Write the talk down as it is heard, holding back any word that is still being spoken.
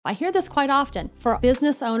I hear this quite often for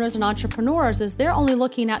business owners and entrepreneurs is they're only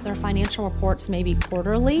looking at their financial reports maybe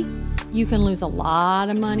quarterly. You can lose a lot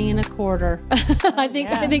of money in a quarter. I think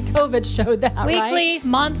COVID showed that, Weekly, right?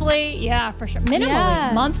 monthly, yeah, for sure. Minimally,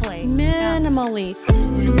 Yes, monthly. minimally.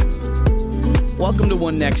 Welcome to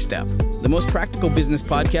One Next Step, the most practical business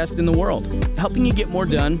podcast in the world, helping you get more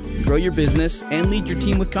done, grow your business, and lead your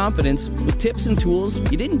team with confidence with tips and tools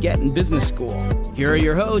you didn't get in business school. Here are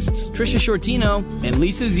your hosts, Trisha Shortino and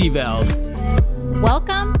Lisa Zeveld.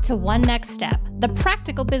 Welcome to One Next Step, the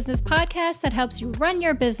practical business podcast that helps you run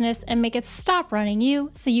your business and make it stop running you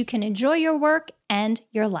so you can enjoy your work and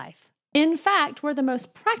your life. In fact, we're the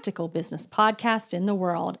most practical business podcast in the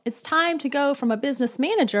world. It's time to go from a business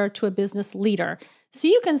manager to a business leader, so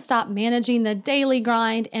you can stop managing the daily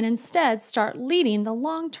grind and instead start leading the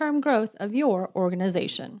long-term growth of your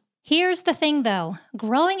organization. Here's the thing though,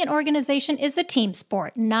 growing an organization is a team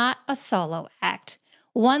sport, not a solo act.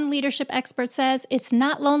 One leadership expert says it's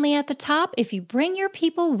not lonely at the top if you bring your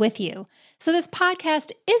people with you. So this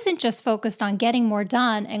podcast isn't just focused on getting more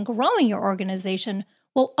done and growing your organization.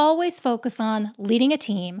 We'll always focus on leading a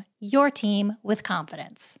team, your team, with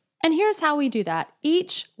confidence. And here's how we do that.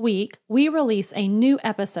 Each week, we release a new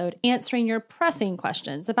episode answering your pressing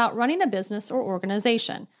questions about running a business or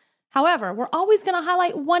organization. However, we're always going to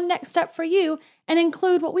highlight one next step for you and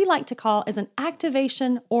include what we like to call as an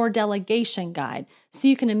activation or delegation guide, so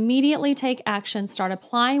you can immediately take action, start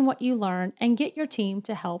applying what you learn, and get your team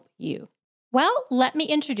to help you. Well, let me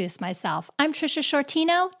introduce myself. I'm Trisha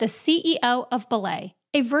Shortino, the CEO of Belay,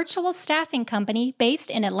 a virtual staffing company based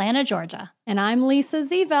in Atlanta, Georgia. And I'm Lisa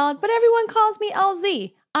Zeveld, but everyone calls me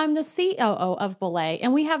LZ. I'm the COO of Belay,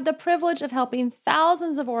 and we have the privilege of helping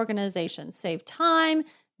thousands of organizations save time,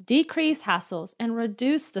 decrease hassles, and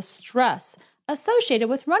reduce the stress associated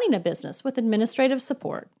with running a business with administrative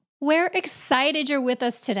support. We're excited you're with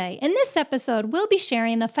us today. In this episode, we'll be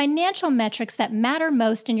sharing the financial metrics that matter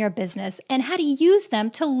most in your business and how to use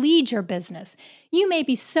them to lead your business. You may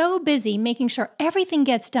be so busy making sure everything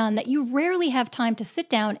gets done that you rarely have time to sit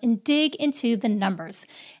down and dig into the numbers.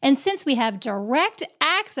 And since we have direct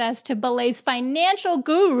access to Belay's financial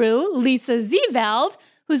guru, Lisa Zeveld,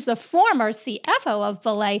 who's the former CFO of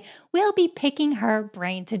Belay, we'll be picking her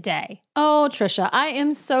brain today. Oh, Trisha, I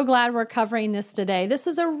am so glad we're covering this today. This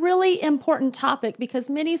is a really important topic because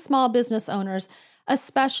many small business owners,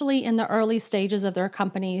 especially in the early stages of their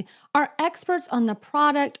company, are experts on the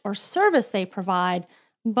product or service they provide,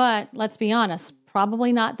 but let's be honest,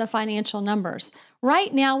 probably not the financial numbers.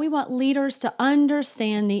 Right now, we want leaders to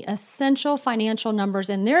understand the essential financial numbers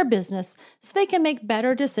in their business so they can make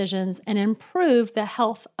better decisions and improve the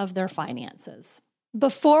health of their finances.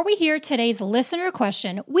 Before we hear today's listener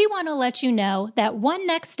question, we want to let you know that One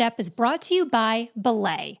Next Step is brought to you by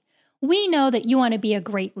Belay. We know that you want to be a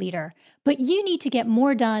great leader, but you need to get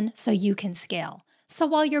more done so you can scale. So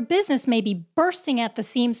while your business may be bursting at the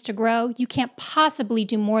seams to grow, you can't possibly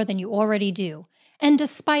do more than you already do. And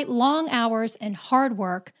despite long hours and hard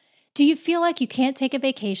work, do you feel like you can't take a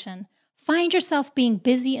vacation? Find yourself being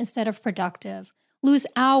busy instead of productive? Lose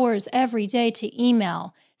hours every day to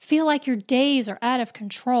email? Feel like your days are out of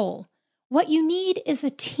control? What you need is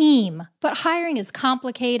a team, but hiring is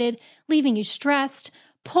complicated, leaving you stressed,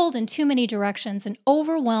 pulled in too many directions, and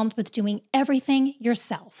overwhelmed with doing everything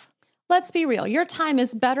yourself. Let's be real. Your time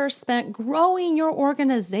is better spent growing your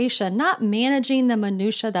organization, not managing the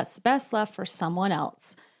minutia that's best left for someone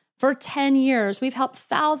else. For 10 years, we've helped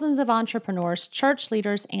thousands of entrepreneurs, church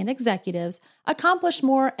leaders, and executives accomplish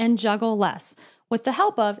more and juggle less with the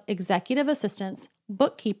help of executive assistants,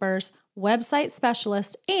 bookkeepers, website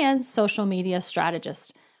specialists, and social media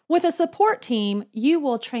strategists. With a support team, you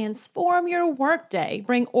will transform your workday,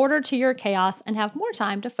 bring order to your chaos, and have more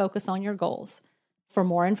time to focus on your goals. For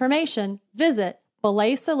more information, visit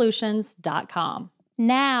belaysolutions.com.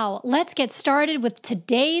 Now, let's get started with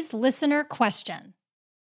today's listener question.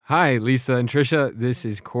 Hi, Lisa and Trisha. This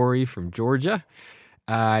is Corey from Georgia.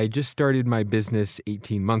 I just started my business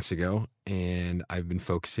 18 months ago, and I've been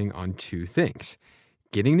focusing on two things: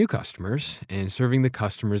 getting new customers and serving the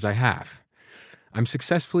customers I have. I'm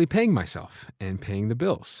successfully paying myself and paying the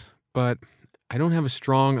bills, but I don't have a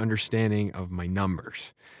strong understanding of my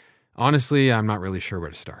numbers. Honestly, I'm not really sure where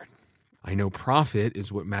to start. I know profit is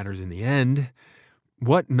what matters in the end.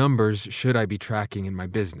 What numbers should I be tracking in my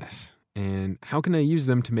business? And how can I use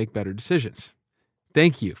them to make better decisions?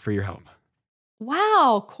 Thank you for your help.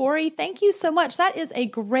 Wow, Corey, thank you so much. That is a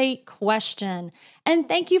great question. And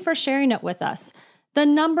thank you for sharing it with us. The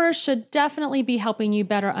numbers should definitely be helping you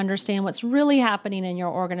better understand what's really happening in your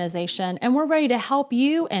organization, and we're ready to help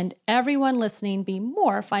you and everyone listening be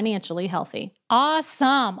more financially healthy.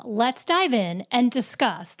 Awesome. Let's dive in and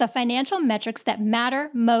discuss the financial metrics that matter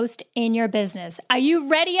most in your business. Are you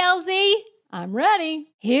ready, LZ? I'm ready.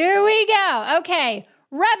 Here we go. Okay,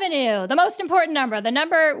 revenue, the most important number, the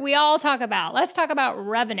number we all talk about. Let's talk about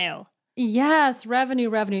revenue. Yes,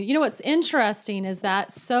 revenue. You know, what's interesting is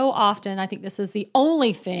that so often, I think this is the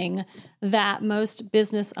only thing that most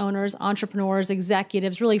business owners, entrepreneurs,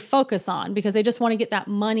 executives really focus on because they just want to get that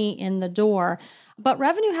money in the door. But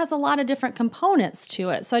revenue has a lot of different components to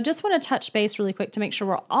it. So I just want to touch base really quick to make sure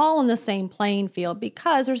we're all on the same playing field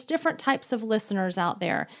because there's different types of listeners out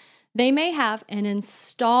there. They may have an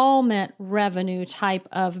installment revenue type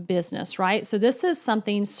of business, right? So this is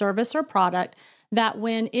something, service or product, that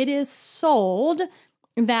when it is sold,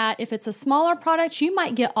 that if it's a smaller product, you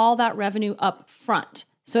might get all that revenue up front.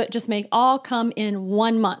 So it just may all come in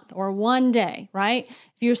 1 month or 1 day, right?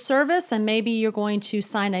 If you're service and maybe you're going to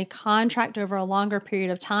sign a contract over a longer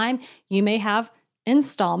period of time, you may have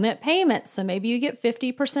installment payments. So maybe you get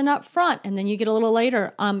 50% up front and then you get a little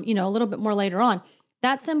later, a little bit more later on.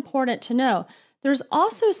 That's important to know. There's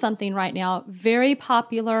also something right now very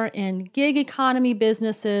popular in gig economy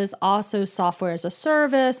businesses, also software as a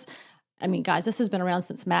service. I mean, guys, this has been around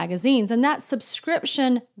since magazines, and that's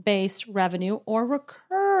subscription-based revenue or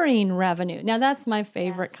recurring revenue. Now, that's my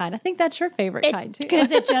favorite kind. I think that's your favorite kind, too.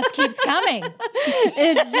 Because it just keeps coming.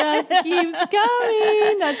 It just keeps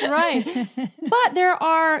coming. That's right. But there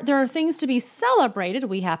are things to be celebrated.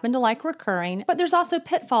 We happen to like recurring, but there's also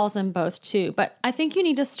pitfalls in both, too. But I think you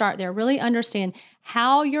need to start there. Really understand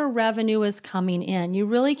how your revenue is coming in. You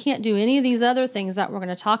really can't do any of these other things that we're going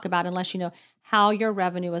to talk about unless you know how your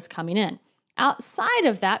revenue is coming in. Outside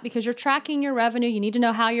of that, because you're tracking your revenue, you need to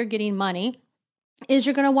know how you're getting money, is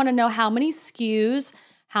you're going to want to know how many SKUs,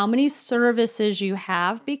 how many services you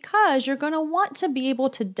have, because you're going to want to be able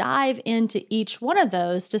to dive into each one of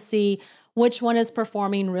those to see which one is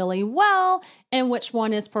performing really well and which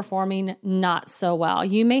one is performing not so well.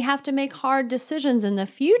 You may have to make hard decisions in the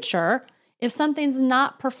future. If something's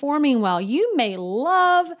not performing well, you may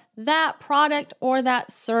love that product or that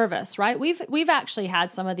service, right? We've actually had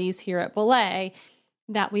some of these here at Belay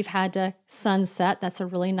that we've had to sunset. That's a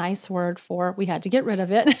really nice word for we had to get rid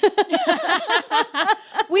of it.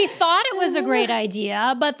 We thought it was a great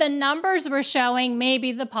idea, but the numbers were showing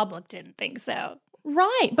maybe the public didn't think so.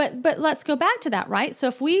 Right, but let's go back to that, right? So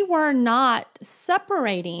if we were not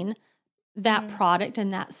separating that product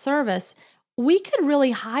and that service, we could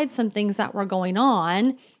really hide some things that were going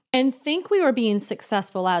on and think we were being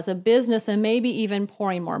successful as a business and maybe even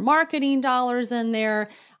pouring more marketing dollars in there,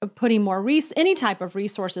 putting more any type of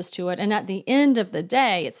resources to it. And at the end of the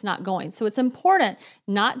day, it's not going. So it's important,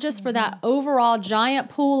 not just for that overall giant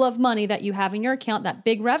pool of money that you have in your account, that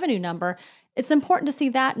big revenue number. It's important to see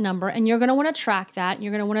that number, and you're going to want to track that. And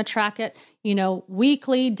you're going to want to track it,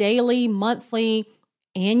 weekly, daily, monthly,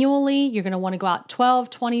 annually. You're going to want to go out 12,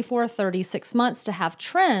 24, 36 months to have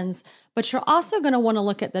trends, but you're also going to want to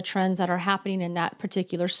look at the trends that are happening in that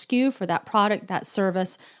particular SKU for that product, that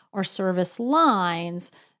service, or service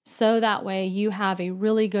lines. So that way you have a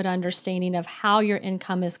really good understanding of how your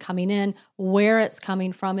income is coming in, where it's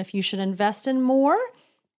coming from, if you should invest in more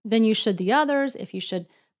than you should the others, if you should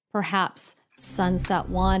perhaps sunset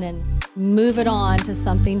one and move it on to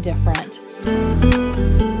something different.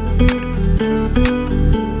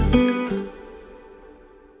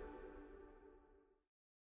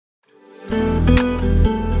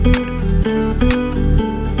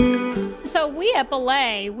 So we at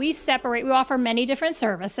Belay, we offer many different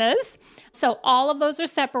services. So all of those are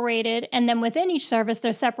separated. And then within each service,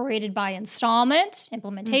 they're separated by installment,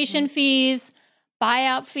 implementation fees,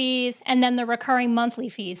 buyout fees, and then the recurring monthly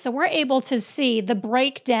fees. So we're able to see the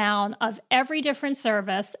breakdown of every different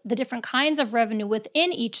service, the different kinds of revenue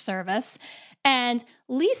within each service. And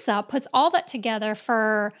Lisa puts all that together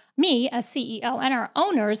for me as CEO and our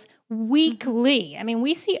owners weekly. I mean,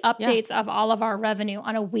 we see updates of all of our revenue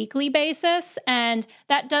on a weekly basis, and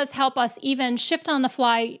that does help us even shift on the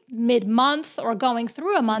fly mid-month or going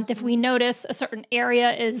through a month if we notice a certain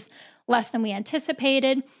area is less than we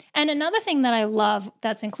anticipated. And another thing that I love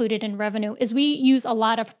that's included in revenue is we use a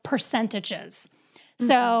lot of percentages.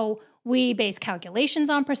 So we base calculations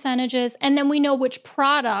on percentages, and then we know which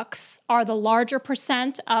products are the larger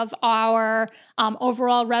percent of our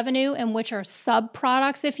overall revenue and which are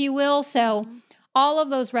sub-products, if you will. So all of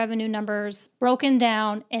those revenue numbers broken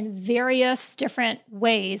down in various different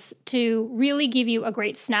ways to really give you a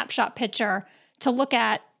great snapshot picture to look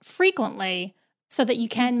at frequently so that you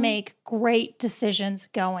can make great decisions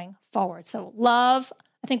going forward. So love,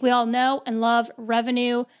 I think we all know and love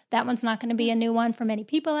revenue. That one's not going to be a new one for many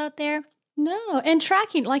people out there. No, and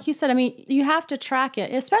tracking, like you said, I mean, you have to track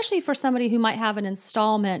it, especially for somebody who might have an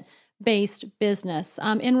installment-based business.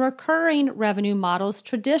 In recurring revenue models,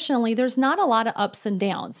 traditionally, there's not a lot of ups and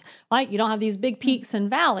downs, right? You don't have these big peaks and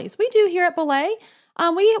valleys. We do here at Belay.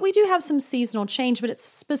 We do have some seasonal change, but it's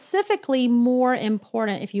specifically more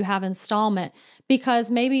important if you have installment because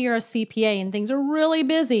maybe you're a CPA and things are really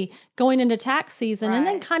busy going into tax season. And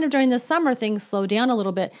then kind of during the summer, things slow down a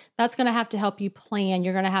little bit. That's going to have to help you plan.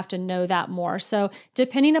 You're going to have to know that more. So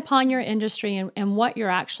depending upon your industry and what you're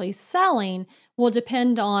actually selling will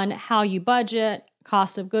depend on how you budget,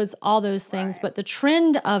 cost of goods, all those things. But the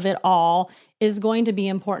trend of it all is going to be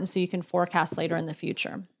important so you can forecast later in the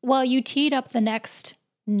future. Well, you teed up the next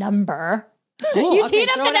number. Ooh, you teed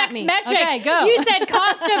up the next metric. Okay, go. You said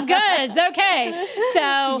cost of goods. Okay.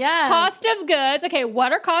 So cost of goods. Okay.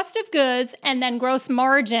 What are cost of goods? And then gross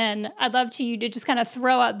margin. I'd love you to just kind of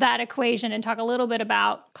throw out that equation and talk a little bit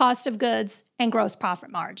about cost of goods and gross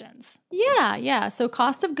profit margins. Yeah. So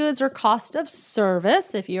cost of goods or cost of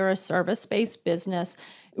service, if you're a service-based business,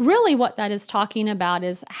 really what that is talking about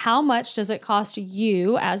is how much does it cost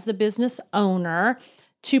you as the business owner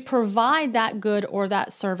to provide that good or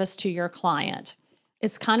that service to your client.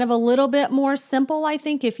 It's kind of a little bit more simple, I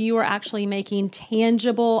think, if you are actually making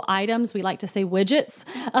tangible items. We like to say widgets.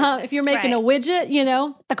 If you're making a widget,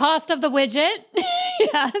 the cost of the widget,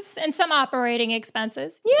 yes, and some operating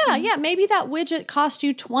expenses. Yeah. Maybe that widget cost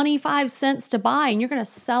you 25 cents to buy and you're going to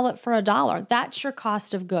sell it for $1. That's your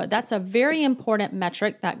cost of good. That's a very important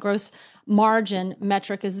metric. That gross margin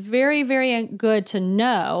metric is very, very good to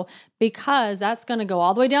know because that's going to go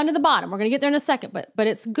all the way down to the bottom. We're going to get there in a second, but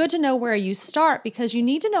it's good to know where you start because you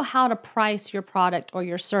need to know how to price your product or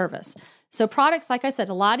your service. So products, like I said,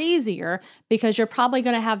 a lot easier because you're probably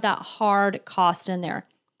going to have that hard cost in there.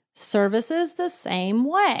 Services the same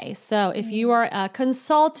way. So if you are a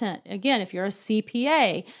consultant, again, if you're a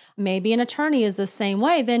CPA, maybe an attorney is the same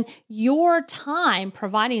way, then your time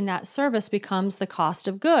providing that service becomes the cost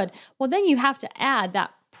of good. Well, then you have to add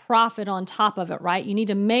that profit on top of it, right? You need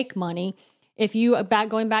to make money. If you,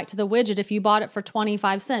 going back to the widget, if you bought it for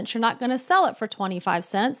 25 cents, you're not going to sell it for 25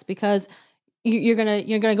 cents because you're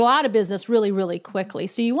gonna go out of business really, really quickly.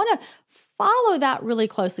 So you want to follow that really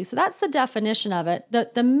closely. So that's the definition of it.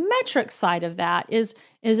 The metric side of that is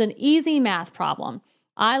an easy math problem.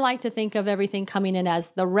 I like to think of everything coming in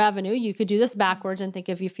as the revenue. You could do this backwards and think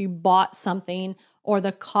of if you bought something or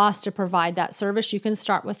the cost to provide that service. You can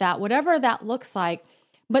start with that, whatever that looks like.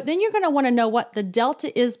 But then you're going to want to know what the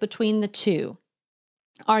delta is between the two.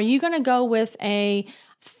 Are you going to go with a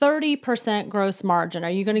 30% gross margin? Are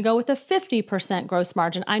you going to go with a 50% gross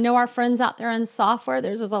margin? I know our friends out there in software,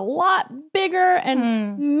 theirs is a lot bigger,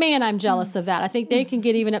 and man, I'm jealous of that. I think they can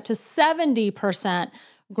get even up to 70%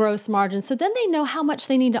 gross margin. So then they know how much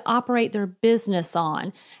they need to operate their business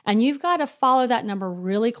on. And you've got to follow that number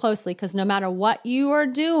really closely because no matter what you are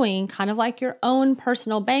doing, kind of like your own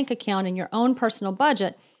personal bank account and your own personal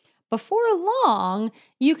budget, before long,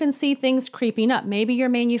 you can see things creeping up. Maybe your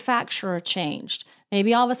manufacturer changed.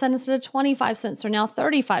 Maybe all of a sudden, instead of 25 cents, are now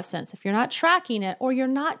 35 cents. If you're not tracking it or you're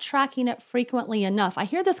not tracking it frequently enough. I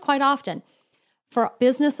hear this quite often for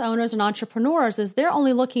business owners and entrepreneurs is they're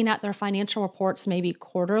only looking at their financial reports maybe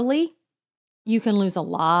quarterly. You can lose a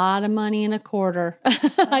lot of money in a quarter.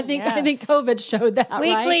 I think COVID showed that,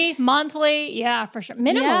 weekly, right? Monthly, yeah, for sure.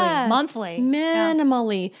 Minimally, monthly.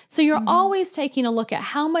 Minimally. Yeah. So you're always taking a look at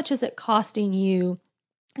how much is it costing you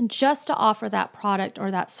just to offer that product or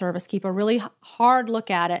that service. Keep a really hard look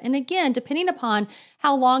at it. And again, depending upon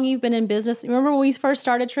how long you've been in business, remember when we first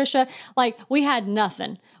started, Tricia, like we had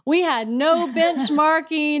nothing. We had no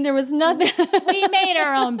benchmarking. There was nothing. We made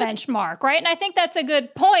our own benchmark, right? And I think that's a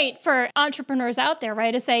good point for entrepreneurs out there,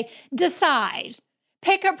 right? To say, decide,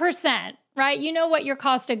 pick a percent, right? You know what your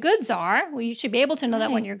cost of goods are. Well, you should be able to know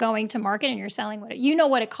that when you're going to market and you're selling you know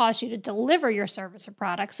what it costs you to deliver your service or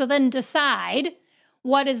product. So then decide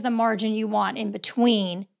what is the margin you want in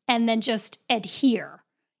between, and then just adhere.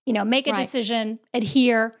 Make a decision,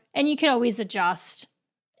 adhere, and you can always adjust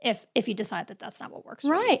if you decide that that's not what works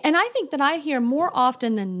for you. And I think that I hear more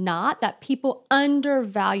often than not that people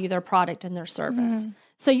undervalue their product and their service.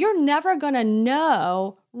 So you're never going to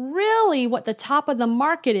know really what the top of the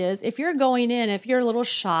market is if you're going in, if you're a little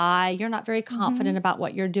shy, you're not very confident about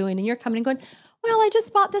what you're doing, and you're coming and going, well, I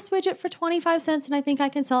just bought this widget for 25 cents and I think I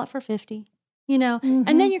can sell it for 50.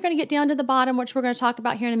 And then you're going to get down to the bottom, which we're going to talk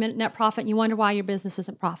about here in a minute, net profit, and you wonder why your business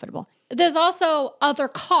isn't profitable. There's also other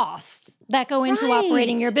costs that go into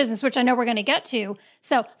operating your business, which I know we're going to get to.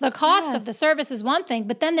 So the cost of the service is one thing,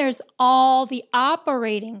 but then there's all the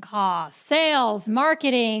operating costs, sales,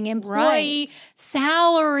 marketing, employee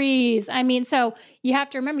salaries. I mean, so you have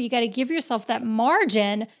to remember, you got to give yourself that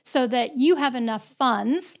margin so that you have enough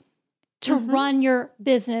funds to run your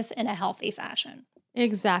business in a healthy fashion.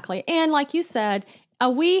 Exactly. And like you said,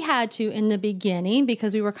 we had to, in the beginning,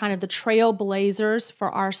 because we were kind of the trailblazers for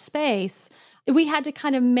our space, we had to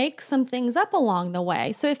kind of make some things up along the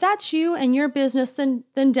way. So if that's you and your business, then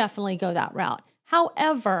definitely go that route.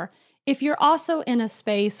 However, if you're also in a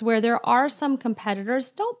space where there are some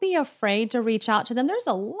competitors, don't be afraid to reach out to them. There's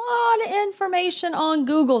a lot of information on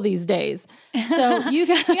Google these days. So you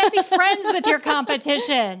got to be friends with your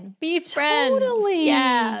competition. Be friends. Totally.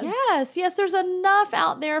 Yes. Yes. There's enough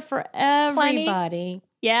out there for everybody. Plenty.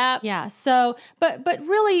 Yeah. Yeah. So, but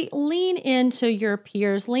really lean into your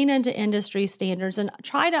peers, lean into industry standards, and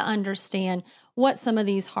try to understand what some of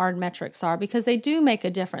these hard metrics are, because they do make a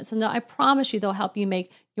difference. And I promise you, they'll help you make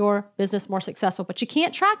your business more successful, but you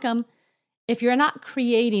can't track them if you're not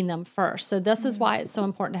creating them first. So this is why it's so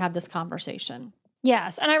important to have this conversation.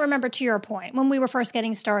 Yes. And I remember, to your point, when we were first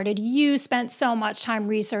getting started, you spent so much time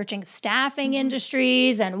researching staffing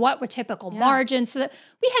industries and what were typical margins, so that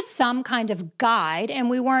we had some kind of guide and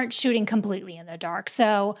we weren't shooting completely in the dark.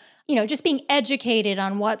 So, just being educated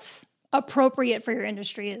on what's appropriate for your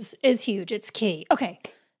industry is huge. It's key. Okay.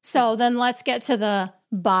 So then let's get to the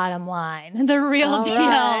bottom line, the real deal.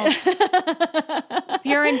 Right. If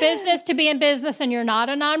you're in business to be in business and you're not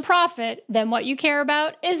a nonprofit, then what you care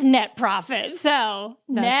about is net profit. So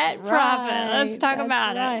net profit. Let's talk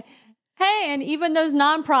about it. Hey, and even those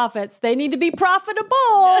nonprofits, they need to be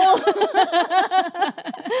profitable,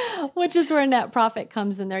 which is where net profit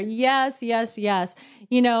comes in there. Yes.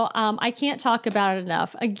 I can't talk about it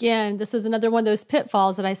enough. Again, this is another one of those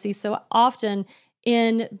pitfalls that I see so often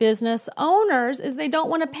in business owners, is they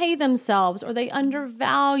don't want to pay themselves or they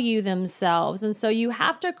undervalue themselves. And so you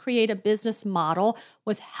have to create a business model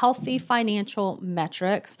with healthy financial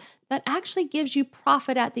metrics that actually gives you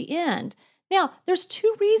profit at the end. Now, there's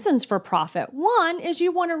two reasons for profit. One is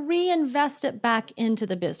you want to reinvest it back into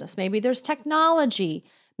the business. Maybe there's technology.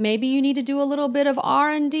 Maybe you need to do a little bit of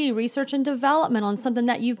R&D, research and development, on something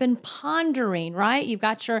that you've been pondering, right? You've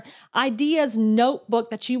got your ideas notebook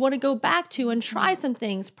that you want to go back to and try some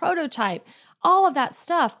things, prototype, all of that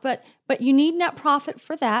stuff. But you need net profit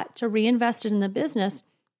for that, to reinvest it in the business.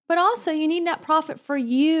 But also you need net profit for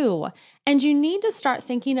you. And you need to start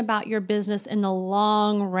thinking about your business in the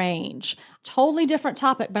long range. Totally different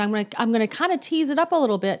topic, but I'm going to kind of tease it up a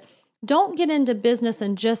little bit. Don't get into business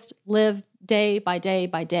and just live day by day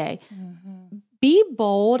by day. Be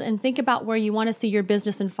bold and think about where you want to see your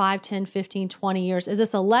business in 5, 10, 15, 20 years. Is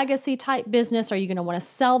this a legacy type business? Are you going to want to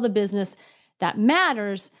sell the business? That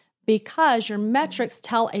matters, because your metrics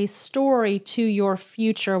tell a story to your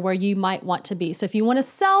future where you might want to be. So if you want to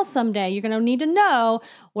sell someday, you're going to need to know,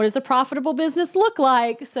 what does a profitable business look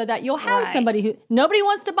like, so that you'll have somebody who, nobody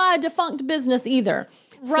wants to buy a defunct business either.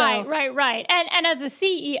 Right. And as a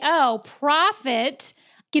CEO, profit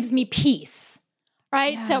gives me peace,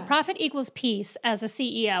 right? Yes. So profit equals peace as a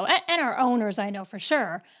CEO, and our owners, I know for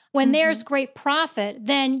sure. When there's great profit,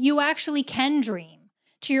 then you actually can dream.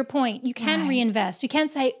 To your point, you can reinvest. You can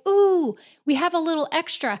say, ooh, we have a little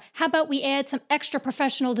extra. How about we add some extra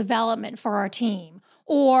professional development for our team?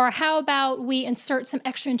 Or how about we insert some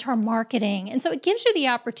extra into our marketing? And so it gives you the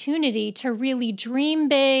opportunity to really dream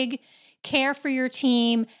big, care for your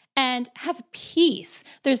team, and have peace.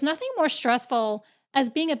 There's nothing more stressful as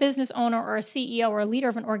being a business owner or a CEO or a leader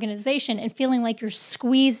of an organization and feeling like you're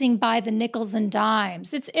squeezing by the nickels and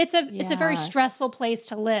dimes. It's a very stressful place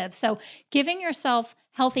to live. So giving yourself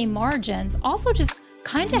healthy margins also just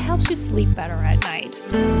kind of helps you sleep better at night.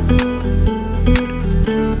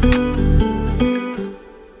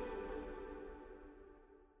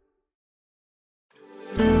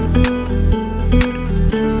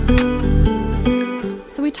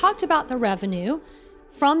 So we talked about the revenue.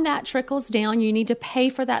 From that trickles down, you need to pay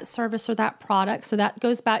for that service or that product. So that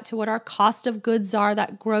goes back to what our cost of goods are,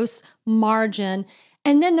 that gross margin.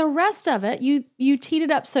 And then the rest of it, you teed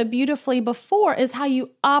it up so beautifully before, is how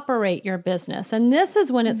you operate your business. And this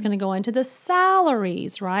is when it's going to go into the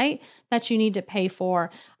salaries, right, that you need to pay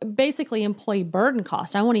for. Basically, employee burden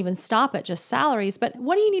cost. I won't even stop at just salaries, but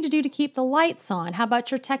what do you need to do to keep the lights on? How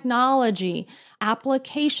about your technology,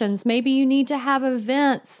 applications? Maybe you need to have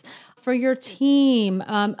events for your team.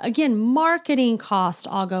 Again, marketing costs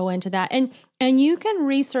all go into that. And you can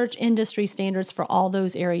research industry standards for all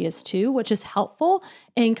those areas too, which is helpful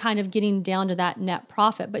in kind of getting down to that net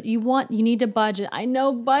profit. But you need to budget. I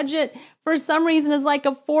know budget for some reason is like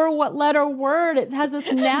a 4-letter word. It has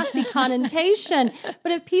this nasty connotation.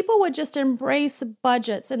 But if people would just embrace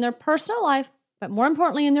budgets in their personal life, but more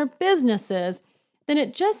importantly in their businesses, then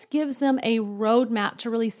it just gives them a roadmap to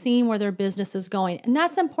really seeing where their business is going. And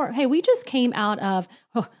that's important. Hey, we just came out of,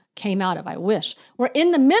 I wish. We're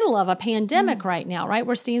in the middle of a pandemic right now, right?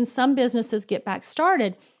 We're seeing some businesses get back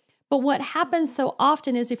started. But what happens so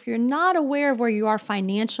often is if you're not aware of where you are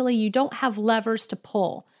financially, you don't have levers to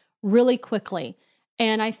pull really quickly.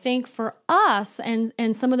 And I think for us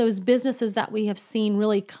and some of those businesses that we have seen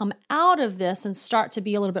really come out of this and start to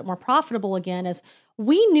be a little bit more profitable again is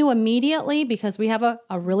we knew immediately, because we have a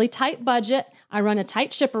really tight budget. I run a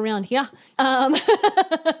tight ship around here.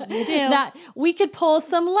 You do. That we could pull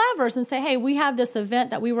some levers and say, hey, we have this event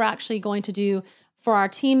that we were actually going to do for our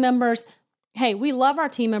team members. Hey, we love our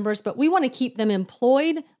team members, but we want to keep them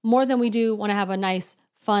employed more than we do want to have a nice,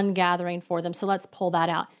 fun gathering for them. So let's pull that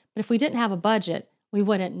out. But if we didn't have a budget, we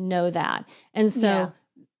wouldn't know that. And so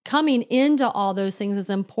coming into all those things is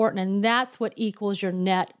important. And that's what equals your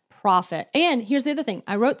net profit. And here's the other thing.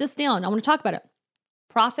 I wrote this down. I want to talk about it.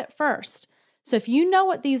 Profit first. So if you know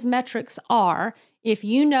what these metrics are, if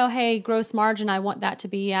you know, hey, gross margin, I want that to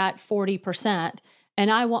be at 40%,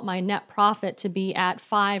 and I want my net profit to be at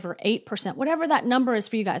 5 or 8%, whatever that number is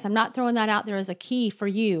for you guys. I'm not throwing that out there as a key for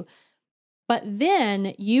you. But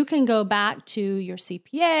then you can go back to your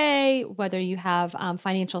CPA, whether you have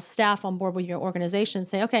financial staff on board with your organization,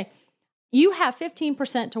 say, okay, you have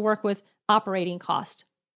 15% to work with operating cost.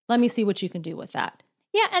 Let me see what you can do with that.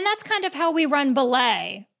 Yeah, and that's kind of how we run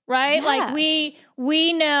Belay, right? Yes. Like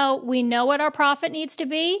we know what our profit needs to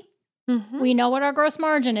be. Mm-hmm. We know what our gross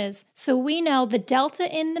margin is. So we know the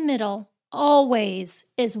delta in the middle always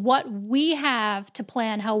is what we have to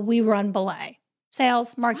plan how we run Belay.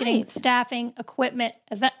 Sales, marketing, Right. staffing, equipment,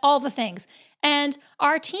 event, all the things. And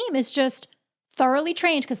our team is just thoroughly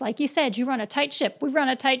trained because, like you said, you run a tight ship. We run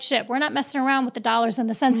a tight ship. We're not messing around with the dollars and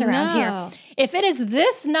the cents around here. If it is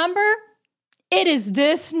this number, it is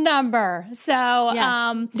this number. So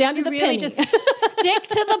Yes. Down to the really penny. just stick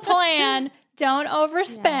to the plan. Don't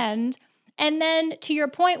overspend. And then to your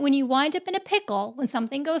point, when you wind up in a pickle, when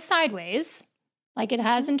something goes sideways, like it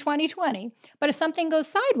has in 2020, but if something goes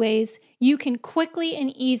sideways, you can quickly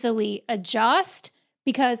and easily adjust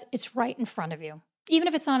because it's right in front of you, even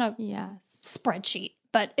if it's on a spreadsheet.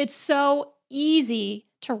 But it's so easy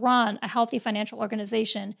to run a healthy financial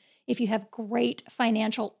organization if you have great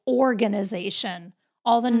financial organization.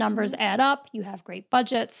 All the numbers add up, you have great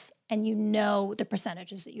budgets, and you know the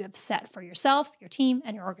percentages that you have set for yourself, your team,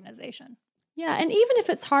 and your organization. Yeah, and even if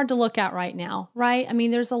it's hard to look at right now, right? I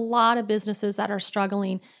mean, there's a lot of businesses that are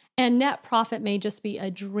struggling, and net profit may just be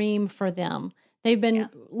a dream for them. They've been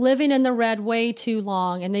living in the red way too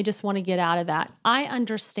long, and they just want to get out of that. I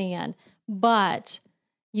understand, but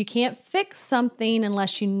you can't fix something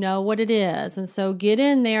unless you know what it is. And so get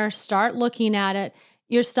in there, start looking at it.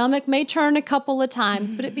 Your stomach may turn a couple of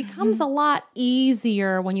times, but it becomes a lot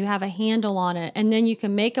easier when you have a handle on it. And then you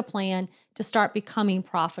can make a plan to start becoming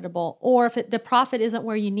profitable. Or if the profit isn't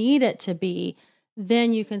where you need it to be,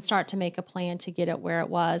 then you can start to make a plan to get it where it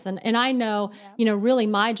was. And I know, really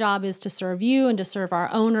my job is to serve you and to serve our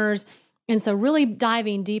owners. And so really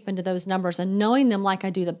diving deep into those numbers and knowing them like I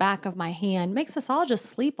do the back of my hand makes us all just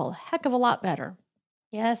sleep a heck of a lot better.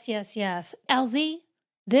 Yes, yes, yes. LZ,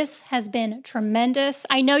 this has been tremendous.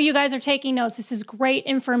 I know you guys are taking notes. This is great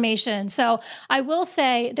information. So I will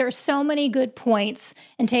say there's so many good points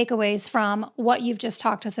and takeaways from what you've just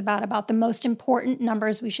talked to us about the most important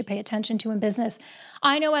numbers we should pay attention to in business.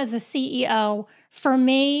 I know as a CEO, for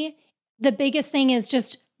me, the biggest thing is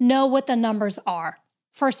just know what the numbers are.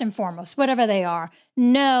 First and foremost, whatever they are,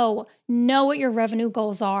 know what your revenue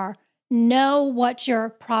goals are, know what your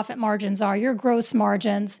profit margins are, your gross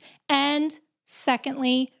margins, and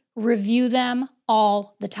secondly, review them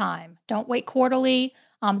all the time. Don't wait quarterly.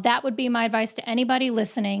 That would be my advice to anybody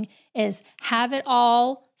listening is have it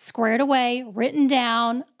all squared away, written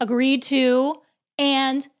down, agreed to,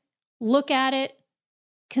 and look at it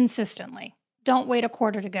consistently. Don't wait a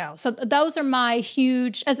quarter to go. So those are my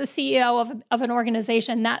huge, as a CEO of an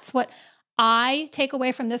organization, that's what I take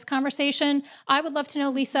away from this conversation. I would love to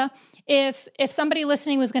know, Lisa, if somebody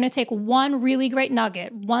listening was going to take one really great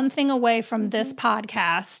nugget, one thing away from this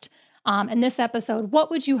podcast and this episode,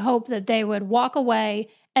 what would you hope that they would walk away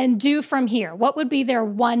and do from here? What would be their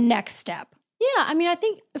one next step? Yeah, I mean, I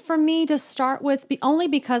think for me to start with, only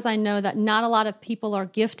because I know that not a lot of people are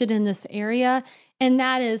gifted in this area, and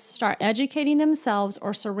that is start educating themselves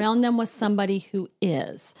or surround them with somebody who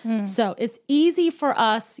is. So it's easy for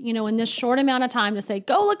us, in this short amount of time to say,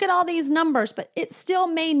 go look at all these numbers, but it still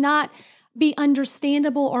may not be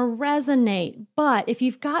understandable or resonate. But if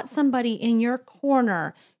you've got somebody in your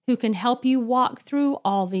corner who can help you walk through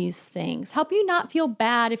all these things, help you not feel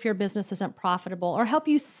bad if your business isn't profitable, or help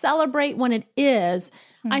you celebrate when it is,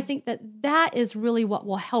 I think that is really what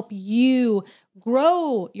will help you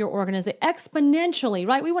grow your organization exponentially,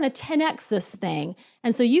 right? We want to 10x this thing.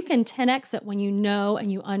 And so you can 10x it when you know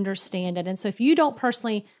and you understand it. And so if you don't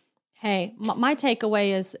personally, hey, my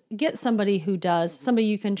takeaway is get somebody who does, somebody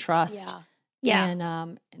you can trust. Yeah.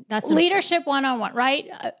 And that's leadership one-on-one, right?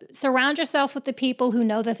 Surround yourself with the people who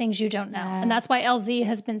know the things you don't know. Yes. And that's why LZ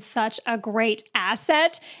has been such a great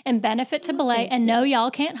asset and benefit to Belay. And no,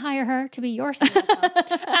 y'all can't hire her to be your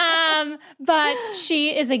CFO. But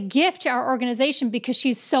she is a gift to our organization because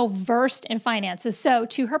she's so versed in finances. So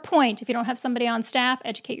to her point, if you don't have somebody on staff,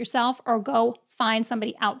 educate yourself or go find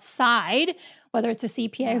somebody outside, whether it's a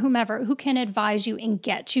CPA, whomever, who can advise you and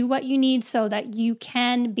get you what you need so that you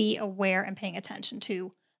can be aware and paying attention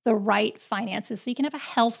to the right finances so you can have a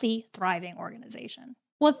healthy, thriving organization.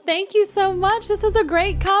 Well, thank you so much. This was a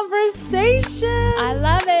great conversation. I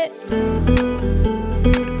love it.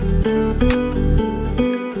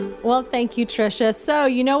 Well, thank you, Trisha. So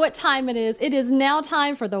you know what time it is. It is now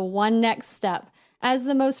time for the One Next Step. As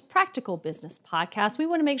the most practical business podcast, we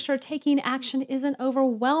want to make sure taking action isn't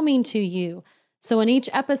overwhelming to you. So in each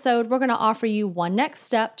episode, we're going to offer you one next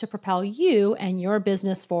step to propel you and your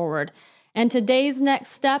business forward. And today's next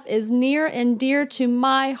step is near and dear to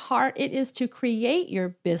my heart. It is to create your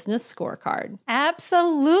business scorecard.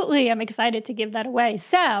 Absolutely. I'm excited to give that away.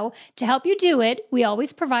 So to help you do it, we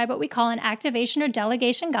always provide what we call an activation or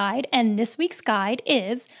delegation guide. And this week's guide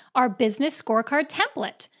is our business scorecard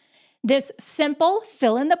template. This simple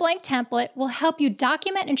fill-in-the-blank template will help you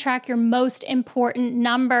document and track your most important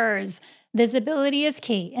numbers. Visibility is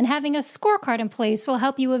key, and having a scorecard in place will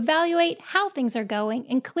help you evaluate how things are going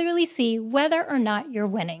and clearly see whether or not you're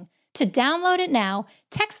winning. To download it now,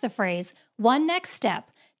 text the phrase One Next Step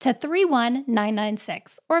to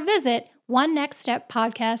 31996 or visit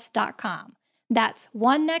onenextsteppodcast.com. That's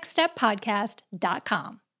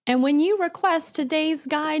onenextsteppodcast.com. And when you request today's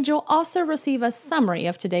guide, you'll also receive a summary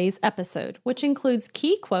of today's episode, which includes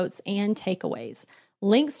key quotes and takeaways,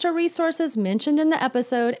 links to resources mentioned in the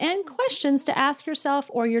episode, and questions to ask yourself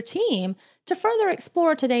or your team to further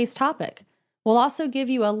explore today's topic. We'll also give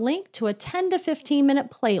you a link to a 10 to 15 minute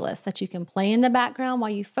playlist that you can play in the background while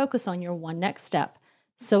you focus on your one next step.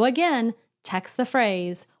 So again, text the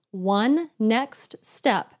phrase One Next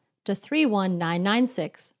Step to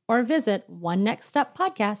 31996 or visit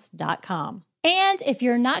onenextsteppodcast.com. And if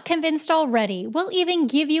you're not convinced already, we'll even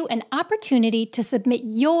give you an opportunity to submit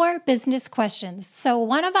your business questions so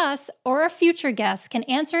one of us or a future guest can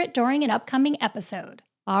answer it during an upcoming episode.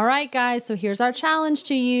 All right, guys, so here's our challenge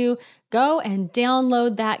to you. Go and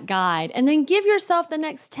download that guide and then give yourself the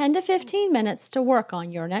next 10 to 15 minutes to work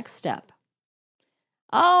on your next step.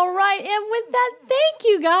 All right, and with that, thank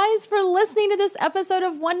you guys for listening to this episode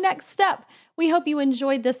of One Next Step. We hope you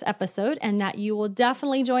enjoyed this episode and that you will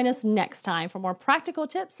definitely join us next time for more practical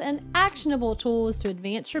tips and actionable tools to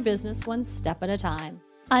advance your business one step at a time.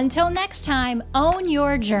 Until next time, own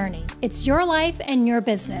your journey. It's your life and your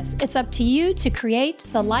business. It's up to you to create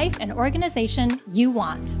the life and organization you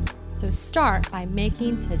want. So start by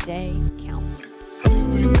making today count.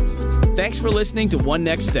 Thanks for listening to One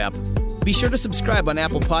Next Step. Be sure to subscribe on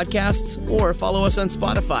Apple Podcasts or follow us on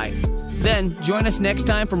Spotify. Then join us next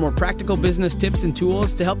time for more practical business tips and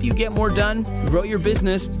tools to help you get more done, grow your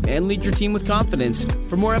business, and lead your team with confidence.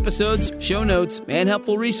 For more episodes, show notes, and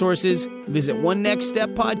helpful resources, visit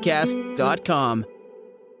onenextsteppodcast.com.